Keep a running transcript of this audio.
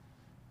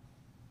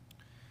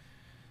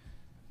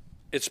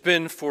It's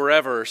been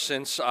forever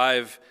since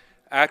I've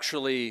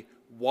actually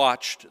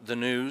watched the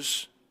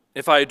news.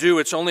 If I do,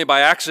 it's only by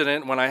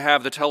accident when I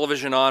have the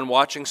television on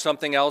watching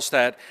something else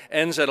that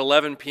ends at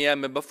 11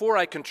 p.m. and before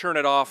I can turn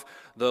it off,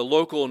 the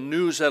local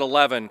news at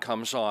 11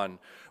 comes on.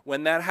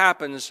 When that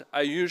happens,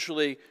 I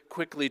usually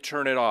quickly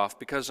turn it off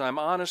because I'm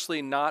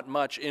honestly not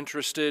much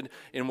interested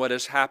in what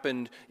has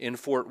happened in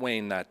Fort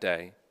Wayne that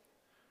day.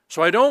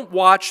 So I don't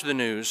watch the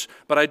news,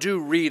 but I do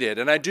read it,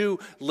 and I do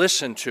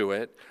listen to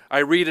it. I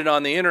read it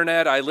on the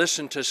internet, I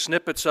listen to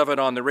snippets of it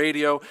on the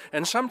radio,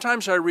 and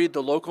sometimes I read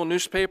the local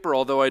newspaper,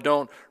 although I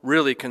don't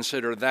really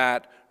consider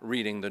that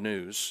reading the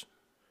news.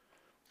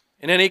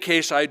 In any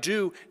case, I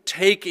do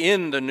take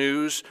in the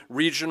news,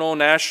 regional,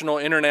 national,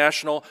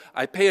 international.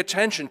 I pay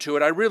attention to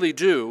it, I really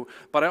do,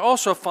 but I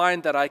also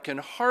find that I can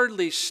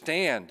hardly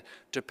stand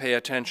to pay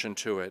attention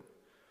to it.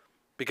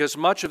 Because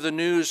much of the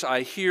news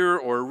I hear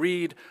or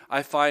read,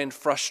 I find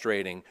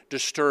frustrating,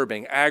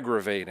 disturbing,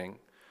 aggravating.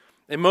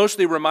 It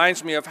mostly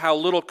reminds me of how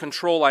little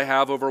control I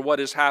have over what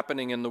is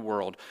happening in the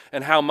world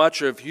and how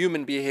much of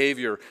human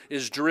behavior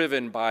is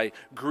driven by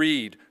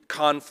greed,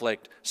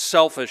 conflict,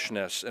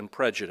 selfishness, and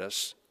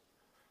prejudice.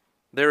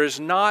 There is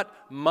not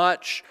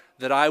much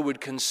that I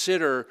would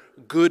consider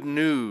good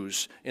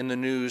news in the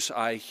news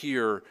I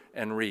hear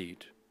and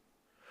read.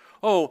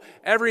 Oh,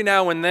 every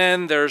now and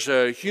then there's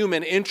a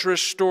human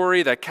interest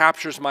story that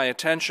captures my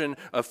attention,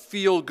 a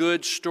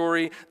feel-good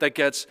story that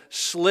gets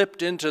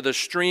slipped into the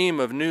stream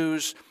of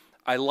news.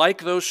 I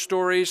like those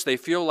stories. They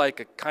feel like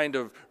a kind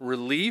of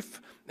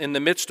relief in the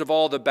midst of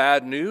all the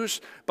bad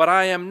news, but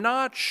I am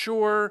not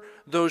sure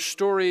those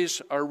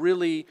stories are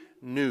really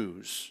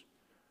news.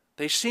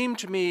 They seem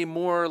to me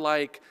more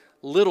like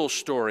little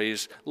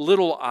stories,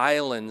 little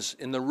islands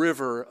in the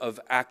river of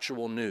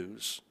actual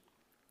news.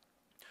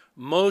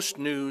 Most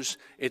news,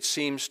 it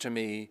seems to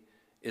me,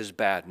 is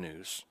bad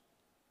news.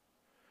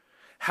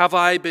 Have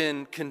I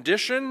been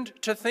conditioned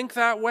to think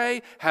that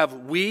way? Have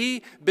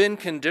we been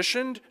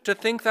conditioned to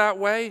think that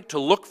way? To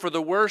look for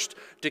the worst?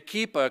 To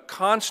keep a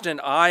constant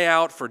eye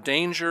out for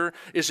danger?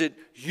 Is it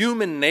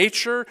human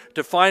nature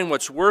to find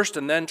what's worst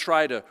and then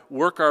try to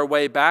work our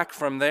way back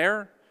from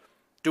there?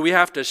 Do we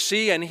have to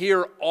see and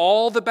hear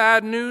all the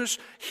bad news,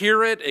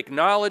 hear it,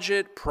 acknowledge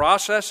it,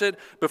 process it,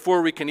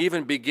 before we can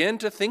even begin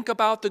to think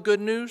about the good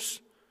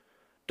news?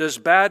 Does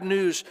bad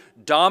news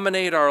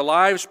dominate our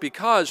lives?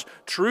 Because,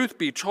 truth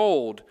be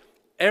told,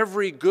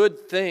 every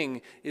good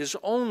thing is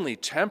only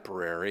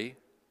temporary,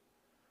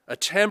 a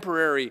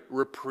temporary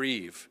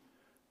reprieve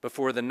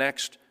before the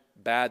next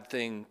bad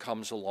thing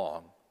comes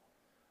along,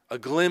 a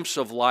glimpse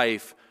of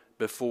life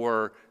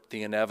before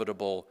the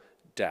inevitable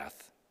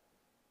death.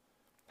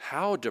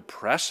 How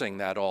depressing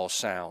that all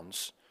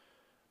sounds.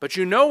 But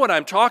you know what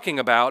I'm talking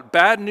about.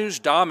 Bad news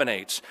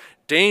dominates.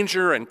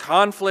 Danger and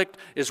conflict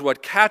is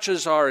what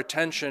catches our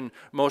attention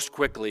most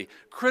quickly.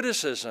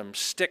 Criticism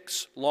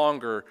sticks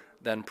longer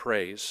than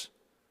praise.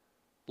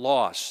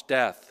 Loss,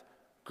 death,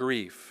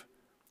 grief,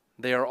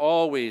 they are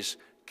always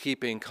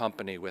keeping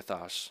company with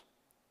us.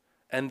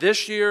 And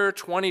this year,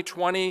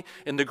 2020,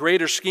 in the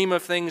greater scheme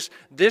of things,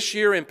 this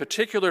year in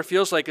particular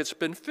feels like it's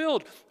been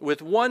filled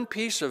with one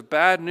piece of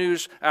bad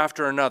news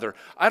after another.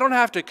 I don't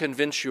have to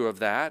convince you of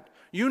that.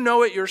 You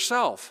know it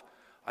yourself.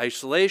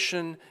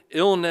 Isolation,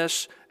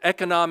 illness,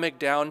 economic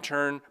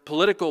downturn,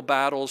 political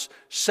battles,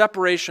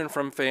 separation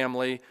from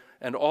family,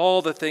 and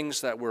all the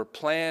things that were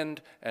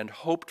planned and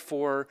hoped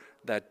for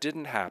that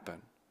didn't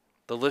happen.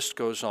 The list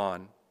goes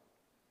on.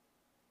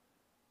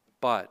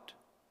 But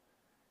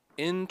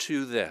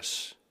into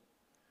this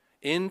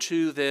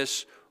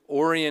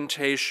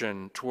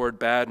orientation toward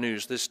bad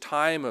news, this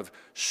time of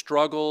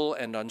struggle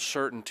and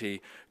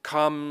uncertainty,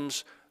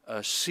 comes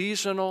a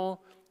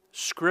seasonal,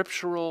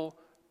 scriptural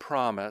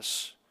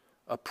promise,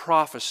 a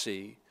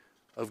prophecy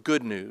of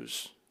good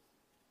news.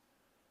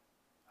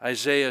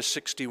 Isaiah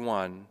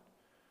 61,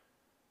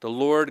 "The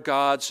Lord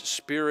God's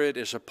Spirit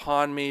is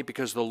upon me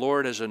because the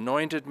Lord has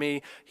anointed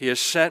me. He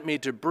has sent me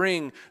to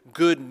bring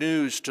good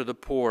news to the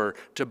poor,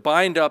 to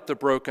bind up the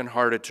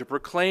brokenhearted, to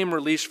proclaim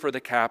release for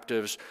the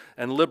captives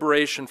and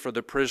liberation for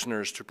the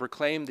prisoners, to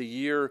proclaim the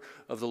year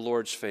of the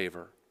Lord's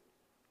favor."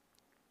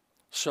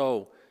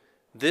 So,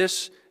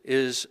 this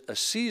is a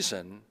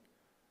season,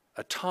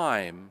 a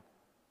time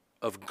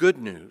of good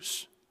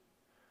news.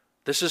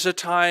 This is a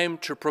time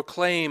to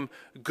proclaim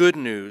good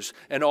news,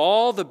 and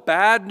all the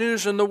bad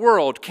news in the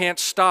world can't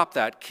stop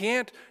that,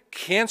 can't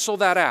cancel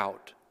that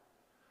out.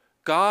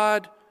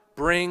 God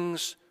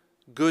brings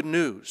good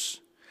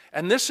news.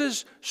 And this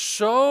is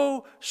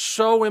so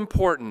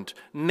important.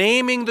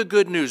 Naming the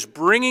good news,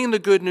 bringing the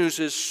good news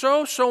is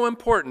so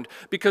important,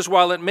 because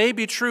while it may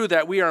be true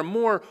that we are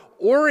more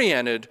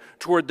oriented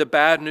toward the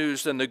bad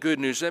news than the good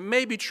news, it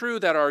may be true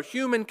that our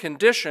human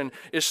condition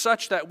is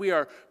such that we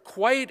are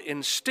quite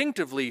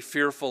instinctively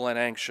fearful and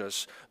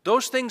anxious.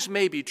 Those things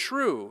may be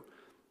true,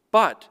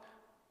 but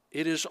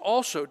it is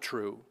also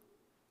true,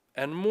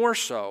 and more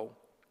so,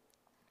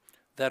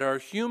 that our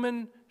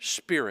human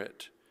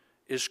spirit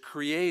is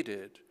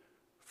created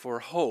for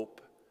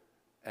hope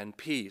and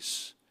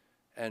peace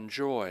and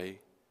joy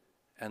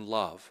and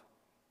love.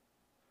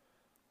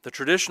 The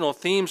traditional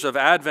themes of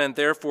Advent,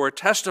 therefore,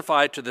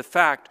 testify to the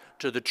fact,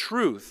 to the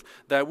truth,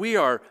 that we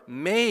are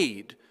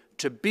made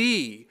to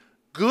be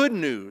good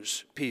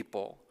news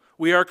people.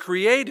 We are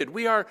created,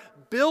 we are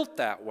built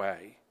that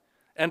way.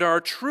 And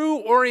our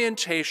true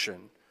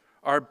orientation,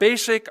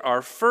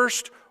 our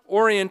first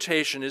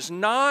orientation is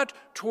not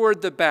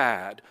toward the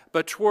bad,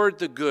 but toward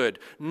the good.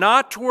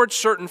 Not toward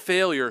certain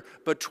failure,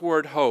 but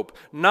toward hope.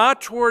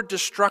 Not toward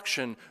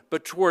destruction,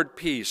 but toward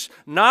peace.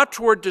 Not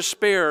toward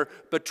despair,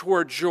 but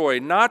toward joy.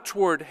 Not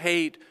toward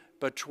hate,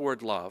 but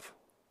toward love.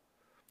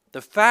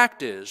 The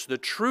fact is, the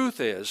truth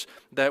is,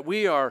 that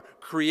we are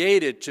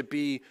created to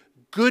be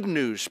good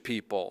news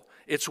people.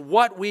 It's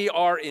what we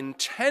are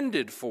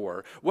intended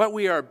for, what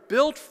we are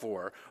built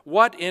for,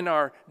 what in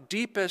our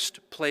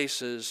deepest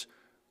places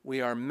we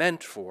are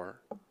meant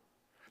for.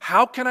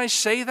 How can I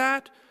say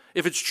that?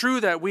 If it's true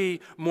that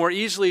we more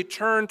easily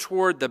turn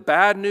toward the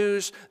bad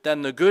news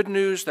than the good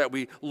news, that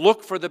we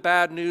look for the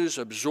bad news,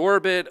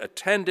 absorb it,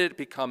 attend it,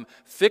 become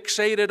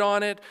fixated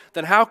on it,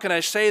 then how can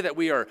I say that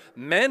we are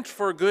meant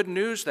for good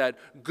news, that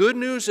good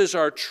news is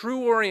our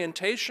true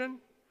orientation?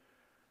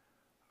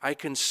 I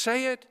can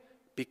say it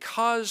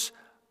because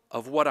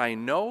of what I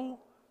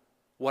know,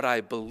 what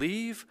I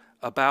believe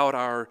about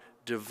our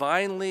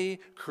divinely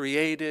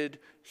created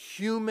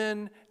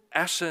human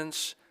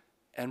essence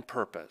and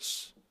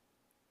purpose.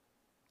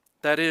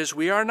 That is,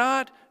 we are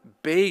not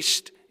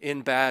based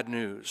in bad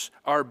news.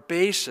 Our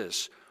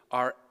basis,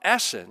 our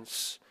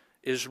essence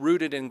is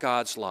rooted in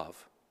God's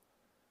love,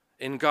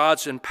 in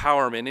God's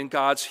empowerment, in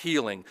God's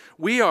healing.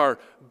 We are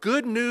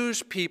good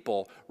news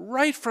people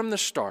right from the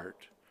start,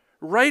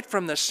 right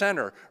from the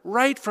center,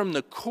 right from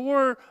the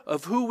core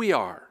of who we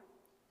are.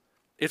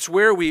 It's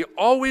where we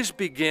always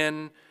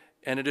begin,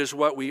 and it is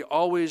what we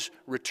always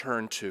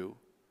return to.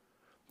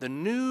 The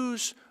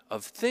news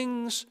of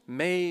things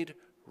made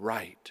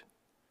right,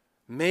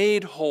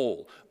 made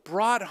whole,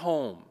 brought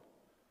home.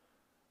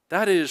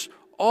 That is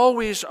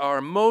always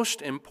our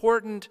most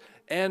important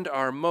and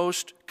our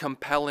most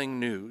compelling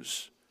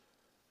news.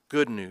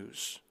 Good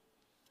news.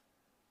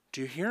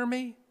 Do you hear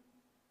me?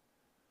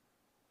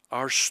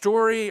 Our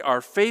story,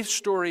 our faith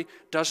story,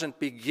 doesn't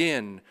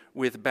begin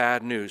with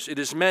bad news. It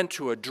is meant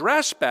to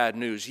address bad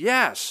news,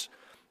 yes,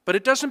 but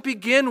it doesn't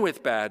begin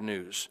with bad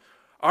news.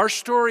 Our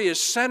story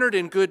is centered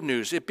in good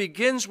news. It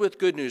begins with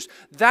good news.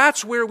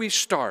 That's where we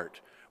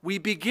start. We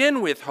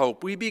begin with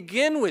hope. We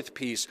begin with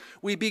peace.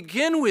 We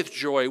begin with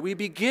joy. We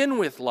begin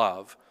with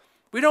love.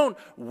 We don't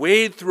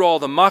wade through all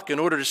the muck in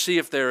order to see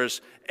if there is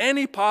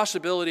any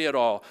possibility at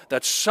all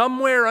that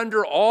somewhere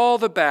under all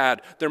the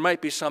bad there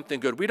might be something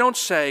good. We don't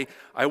say,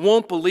 I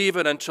won't believe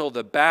it until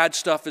the bad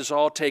stuff is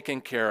all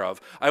taken care of.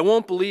 I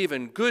won't believe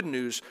in good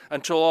news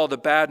until all the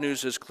bad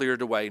news is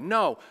cleared away.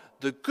 No,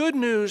 the good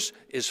news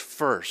is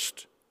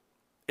first.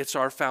 It's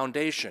our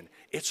foundation.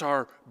 It's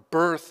our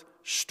birth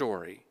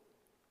story.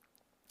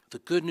 The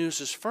good news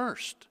is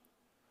first.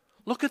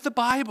 Look at the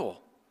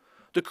Bible.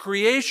 The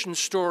creation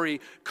story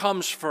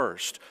comes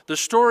first. The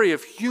story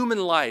of human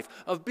life,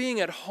 of being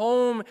at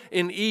home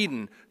in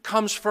Eden,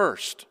 comes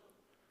first.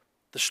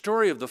 The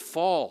story of the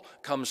fall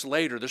comes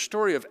later. The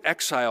story of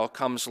exile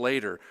comes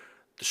later.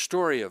 The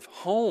story of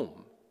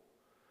home,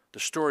 the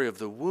story of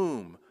the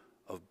womb,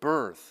 of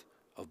birth,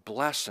 of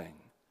blessing,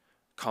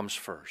 comes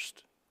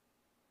first.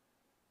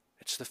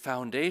 It's the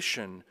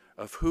foundation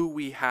of who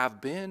we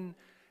have been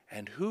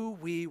and who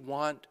we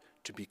want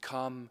to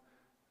become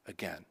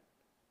again.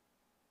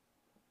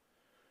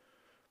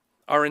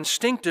 Our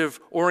instinctive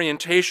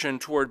orientation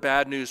toward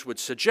bad news would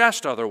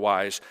suggest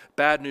otherwise.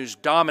 Bad news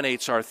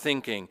dominates our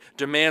thinking,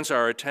 demands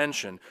our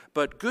attention.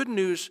 But good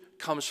news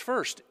comes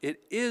first.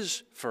 It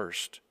is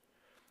first.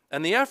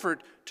 And the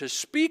effort to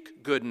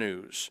speak good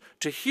news,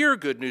 to hear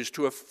good news,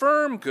 to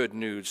affirm good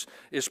news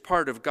is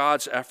part of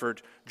God's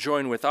effort,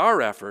 joined with our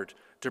effort,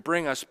 to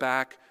bring us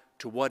back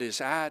to what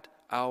is at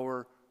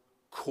our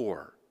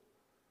core.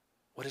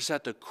 What is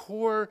at the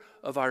core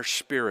of our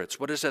spirits?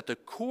 What is at the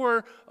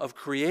core of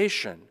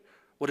creation?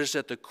 What is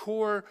at the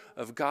core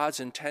of God's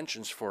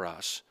intentions for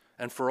us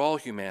and for all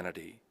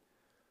humanity?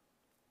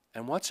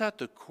 And what's at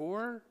the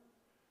core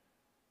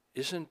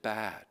isn't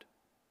bad.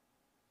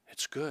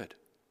 It's good.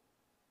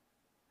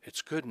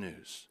 It's good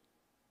news.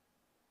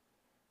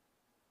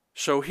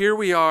 So here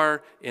we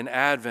are in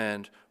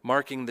Advent,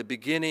 marking the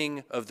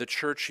beginning of the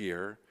church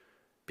year,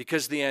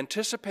 because the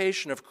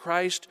anticipation of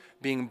Christ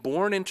being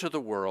born into the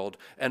world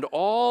and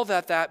all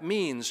that that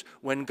means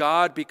when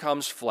God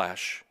becomes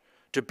flesh,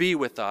 to be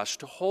with us,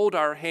 to hold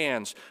our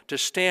hands, to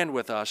stand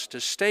with us, to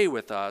stay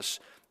with us,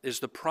 is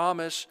the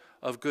promise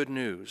of good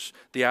news,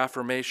 the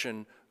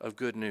affirmation of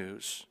good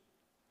news.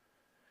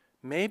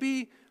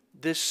 Maybe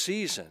this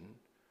season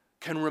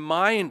can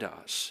remind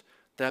us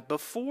that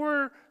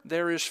before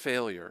there is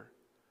failure,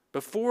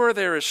 before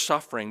there is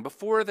suffering,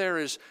 before there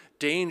is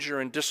danger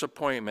and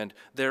disappointment,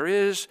 there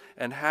is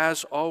and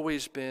has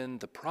always been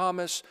the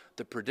promise,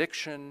 the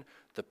prediction,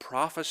 the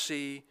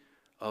prophecy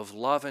of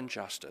love and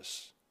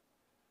justice,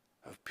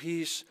 of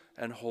peace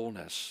and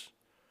wholeness,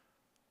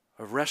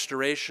 of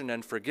restoration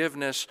and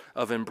forgiveness,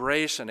 of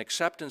embrace and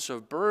acceptance,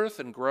 of birth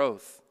and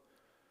growth.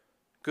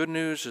 Good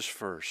news is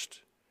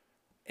first,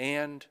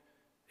 and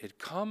it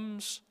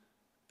comes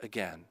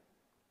again.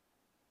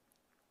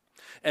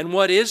 And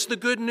what is the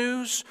good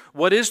news?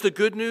 What is the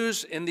good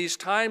news in these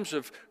times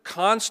of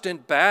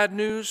constant bad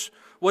news?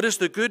 What is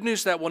the good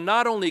news that will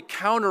not only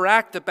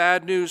counteract the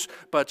bad news,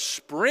 but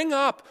spring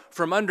up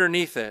from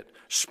underneath it,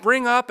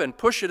 spring up and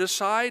push it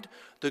aside?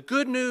 The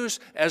good news,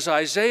 as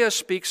Isaiah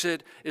speaks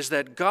it, is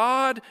that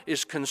God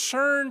is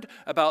concerned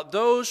about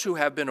those who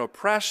have been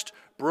oppressed,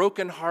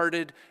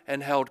 brokenhearted,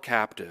 and held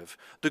captive.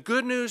 The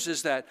good news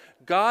is that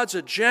God's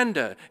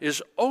agenda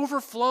is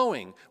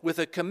overflowing with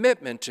a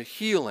commitment to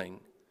healing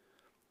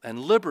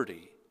and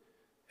liberty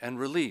and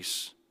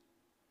release.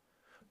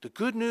 The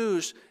good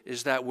news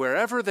is that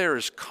wherever there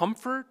is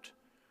comfort,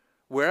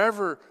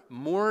 wherever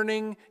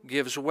mourning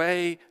gives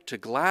way to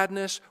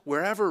gladness,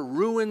 wherever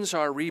ruins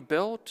are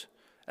rebuilt,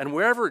 and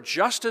wherever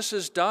justice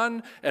is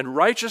done and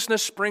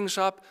righteousness springs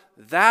up,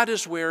 that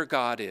is where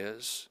God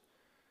is.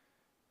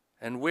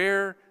 And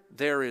where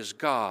there is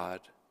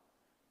God,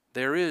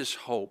 there is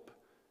hope,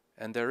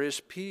 and there is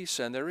peace,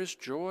 and there is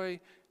joy,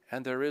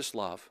 and there is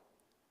love.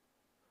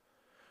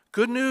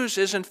 Good news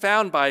isn't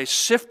found by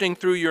sifting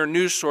through your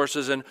news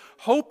sources and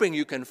hoping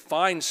you can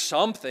find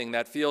something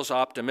that feels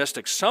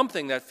optimistic,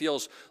 something that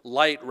feels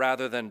light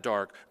rather than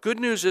dark. Good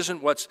news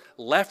isn't what's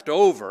left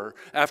over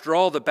after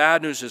all the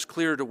bad news is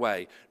cleared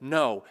away.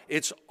 No,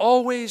 it's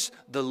always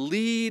the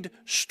lead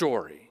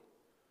story.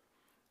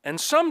 And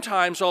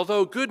sometimes,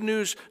 although good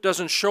news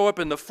doesn't show up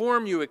in the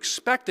form you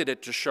expected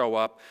it to show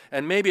up,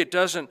 and maybe it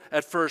doesn't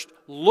at first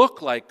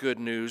look like good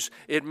news,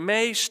 it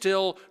may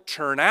still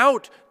turn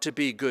out to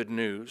be good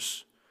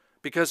news.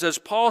 Because as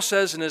Paul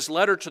says in his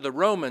letter to the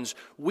Romans,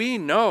 we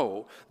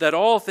know that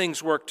all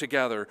things work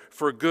together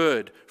for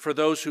good for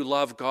those who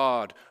love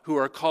God, who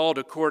are called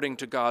according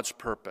to God's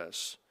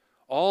purpose.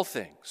 All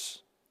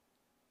things.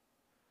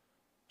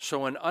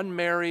 So an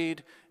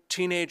unmarried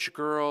teenage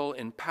girl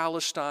in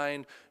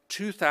Palestine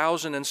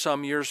 2,000 and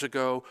some years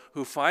ago,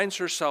 who finds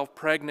herself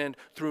pregnant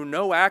through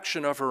no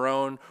action of her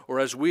own, or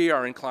as we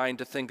are inclined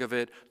to think of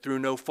it, through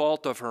no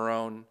fault of her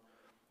own,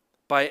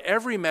 by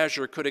every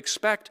measure could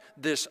expect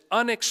this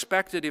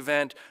unexpected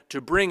event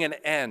to bring an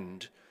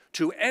end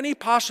to any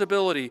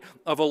possibility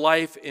of a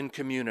life in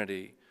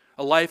community,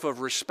 a life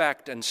of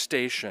respect and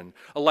station,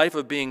 a life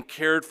of being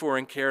cared for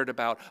and cared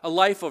about, a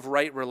life of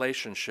right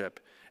relationship.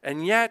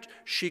 And yet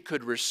she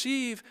could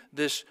receive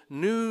this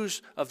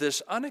news of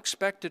this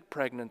unexpected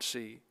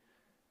pregnancy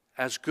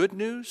as good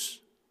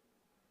news.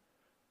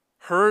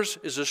 Hers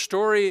is a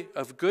story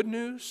of good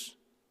news.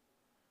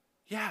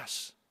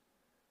 Yes,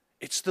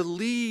 it's the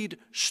lead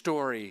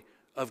story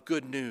of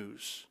good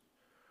news.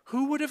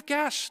 Who would have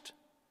guessed?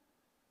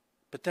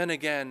 But then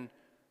again,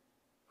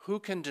 who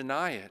can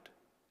deny it?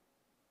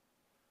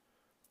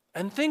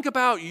 And think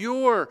about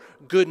your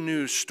good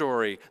news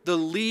story, the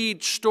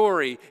lead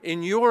story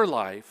in your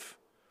life,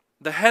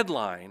 the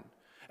headline.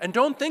 And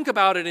don't think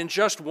about it in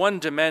just one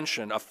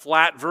dimension, a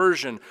flat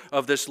version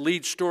of this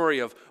lead story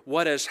of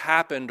what has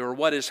happened or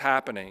what is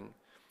happening.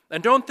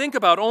 And don't think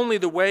about only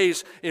the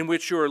ways in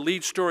which your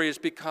lead story has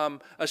become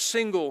a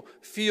single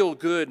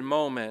feel-good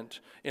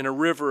moment in a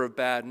river of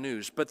bad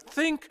news. But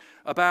think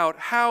about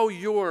how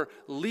your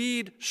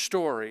lead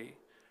story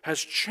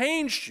has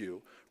changed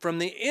you from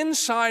the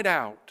inside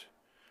out,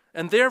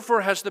 and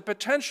therefore has the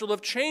potential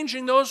of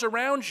changing those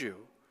around you,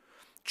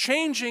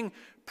 changing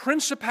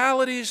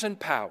principalities and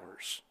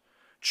powers,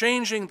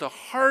 changing the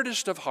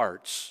hardest of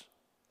hearts.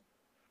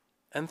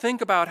 And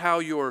think about how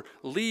your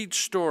lead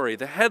story,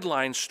 the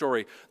headline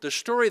story, the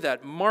story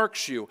that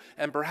marks you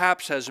and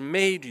perhaps has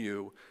made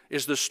you,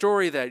 is the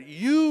story that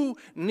you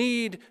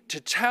need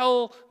to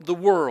tell the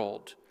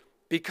world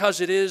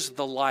because it is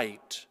the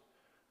light,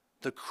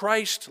 the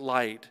Christ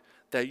light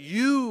that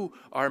you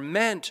are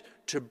meant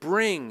to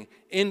bring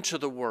into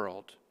the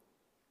world.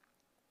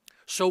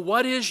 So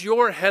what is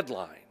your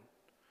headline?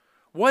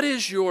 What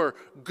is your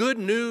good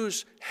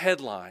news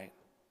headline?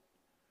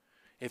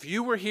 If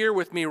you were here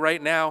with me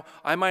right now,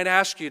 I might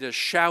ask you to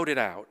shout it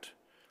out.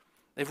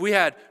 If we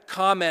had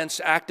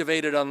comments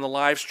activated on the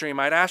live stream,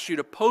 I'd ask you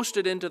to post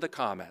it into the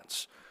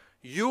comments.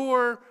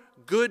 Your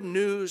good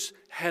news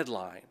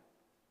headline.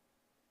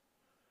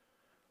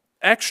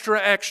 Extra,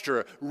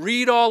 extra,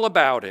 read all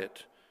about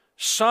it.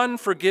 Son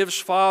forgives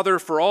father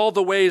for all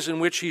the ways in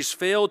which he's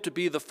failed to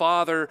be the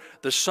father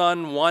the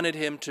son wanted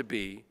him to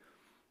be.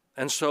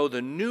 And so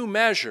the new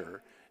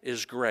measure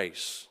is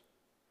grace.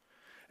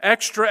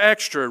 Extra,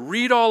 extra,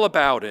 read all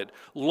about it.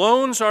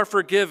 Loans are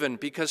forgiven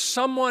because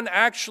someone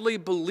actually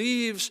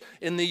believes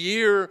in the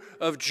year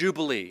of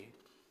Jubilee.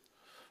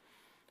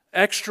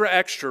 Extra,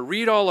 extra,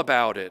 read all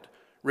about it.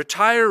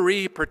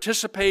 Retiree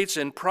participates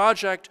in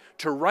project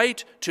to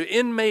write to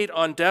inmate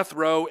on death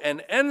row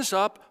and ends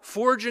up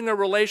forging a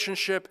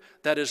relationship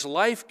that is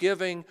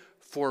life-giving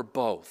for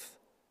both.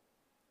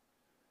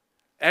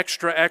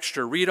 Extra,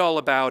 extra, read all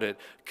about it.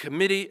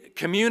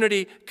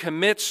 Community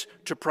commits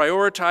to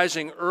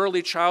prioritizing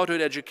early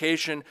childhood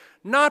education,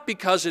 not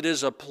because it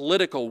is a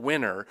political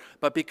winner,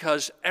 but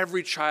because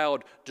every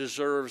child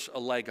deserves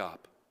a leg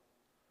up.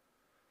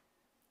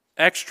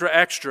 Extra,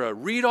 extra,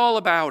 read all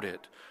about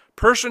it.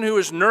 Person who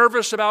is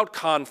nervous about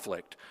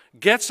conflict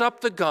gets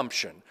up the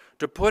gumption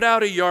to put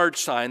out a yard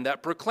sign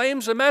that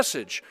proclaims a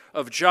message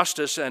of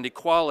justice and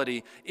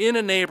equality in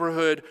a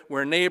neighborhood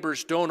where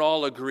neighbors don't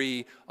all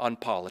agree on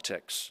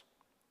politics.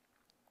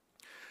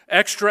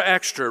 Extra,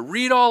 extra,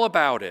 read all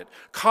about it.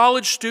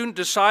 College student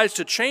decides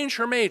to change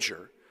her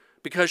major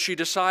because she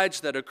decides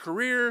that a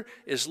career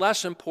is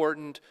less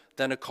important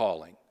than a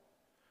calling.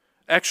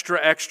 Extra,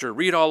 extra,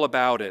 read all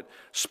about it.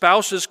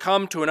 Spouses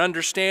come to an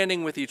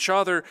understanding with each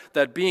other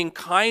that being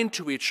kind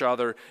to each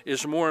other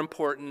is more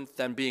important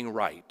than being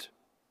right.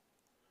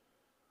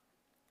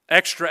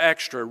 Extra,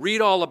 extra,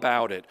 read all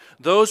about it.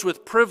 Those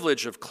with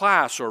privilege of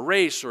class or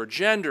race or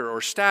gender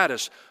or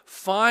status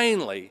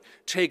finally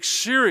take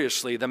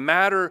seriously the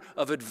matter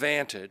of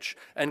advantage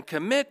and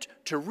commit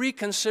to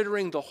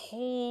reconsidering the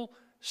whole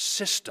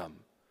system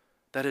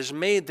that has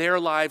made their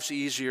lives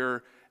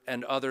easier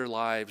and other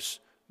lives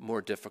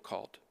more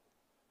difficult.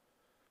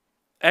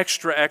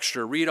 Extra,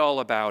 extra, read all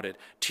about it.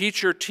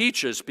 Teacher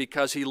teaches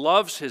because he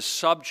loves his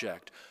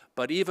subject,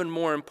 but even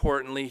more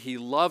importantly, he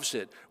loves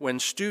it when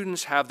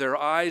students have their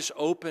eyes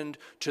opened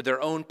to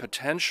their own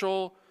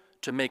potential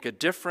to make a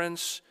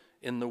difference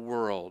in the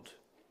world.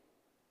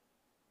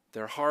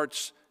 Their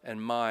hearts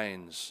and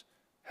minds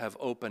have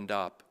opened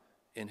up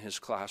in his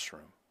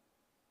classroom.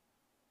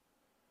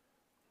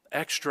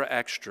 Extra,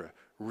 extra,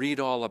 read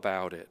all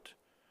about it.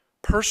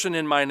 Person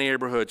in my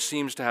neighborhood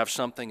seems to have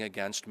something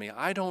against me.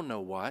 I don't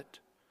know what.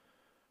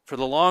 For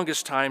the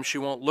longest time, she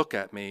won't look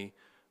at me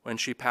when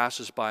she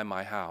passes by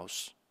my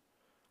house.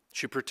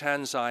 She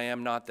pretends I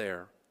am not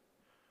there.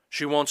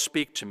 She won't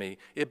speak to me.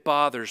 It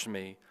bothers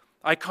me.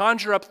 I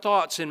conjure up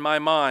thoughts in my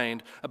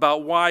mind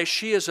about why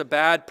she is a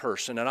bad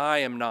person and I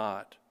am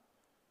not.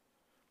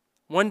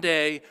 One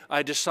day,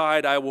 I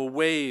decide I will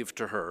wave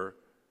to her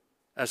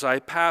as I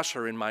pass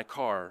her in my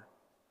car.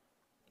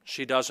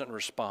 She doesn't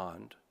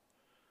respond.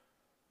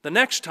 The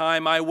next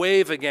time I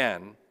wave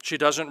again, she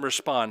doesn't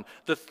respond.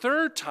 The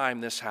third time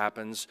this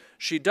happens,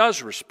 she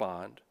does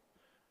respond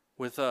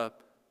with a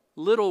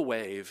little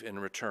wave in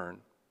return.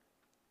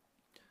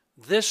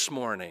 This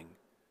morning,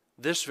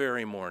 this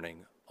very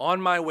morning,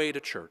 on my way to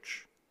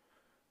church,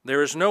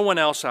 there is no one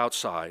else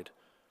outside.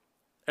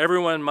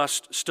 Everyone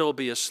must still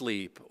be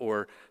asleep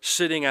or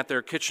sitting at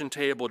their kitchen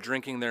table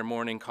drinking their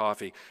morning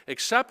coffee,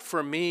 except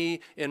for me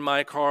in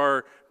my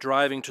car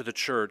driving to the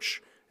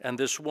church and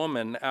this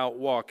woman out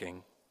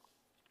walking.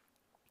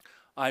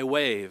 I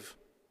wave.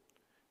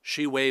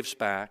 She waves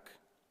back.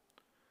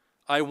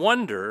 I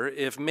wonder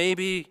if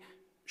maybe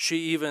she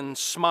even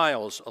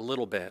smiles a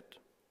little bit.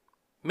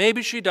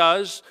 Maybe she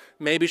does,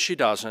 maybe she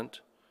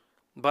doesn't,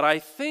 but I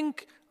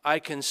think I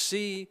can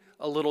see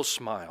a little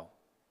smile.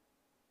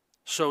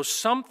 So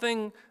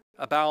something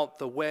about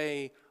the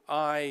way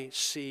I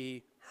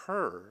see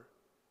her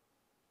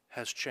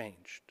has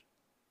changed.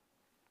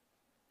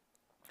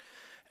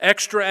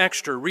 Extra,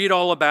 extra, read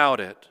all about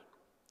it.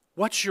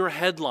 What's your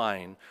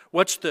headline?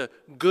 What's the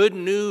good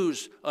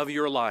news of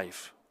your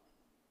life?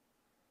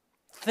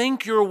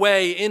 Think your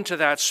way into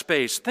that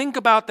space. Think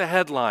about the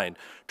headline,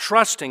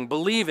 trusting,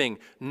 believing,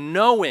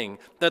 knowing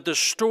that the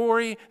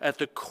story at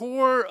the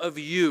core of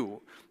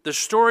you, the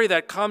story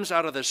that comes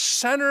out of the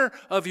center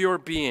of your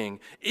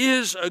being,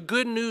 is a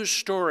good news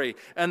story,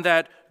 and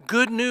that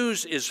good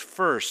news is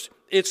first.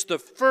 It's the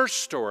first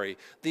story,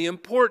 the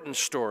important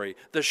story,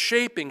 the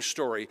shaping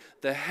story,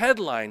 the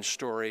headline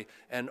story,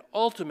 and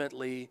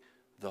ultimately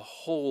the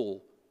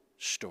whole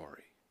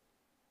story.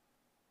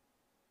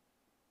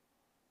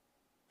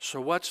 So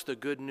what's the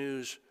good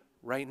news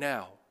right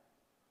now?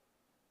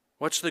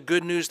 What's the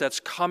good news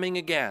that's coming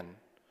again?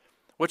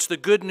 What's the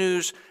good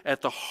news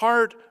at the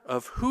heart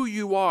of who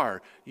you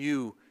are,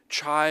 you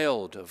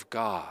child of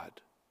God?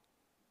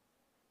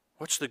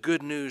 What's the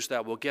good news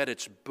that will get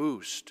its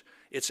boost,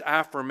 its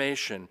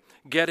affirmation,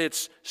 get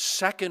its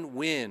second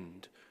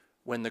wind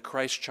when the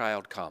Christ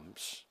child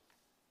comes?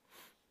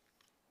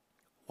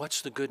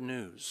 What's the good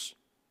news?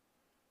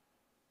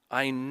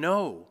 I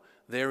know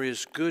there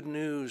is good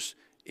news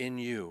in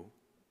you,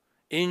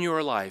 in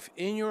your life,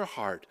 in your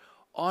heart,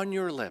 on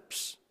your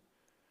lips.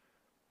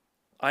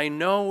 I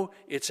know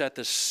it's at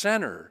the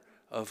center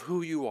of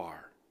who you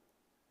are,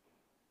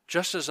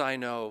 just as I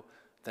know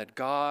that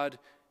God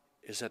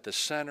is at the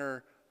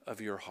center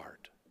of your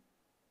heart.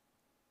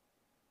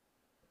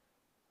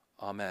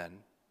 Amen.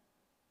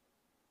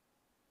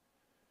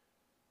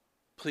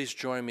 Please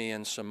join me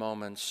in some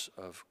moments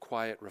of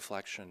quiet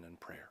reflection and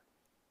prayer.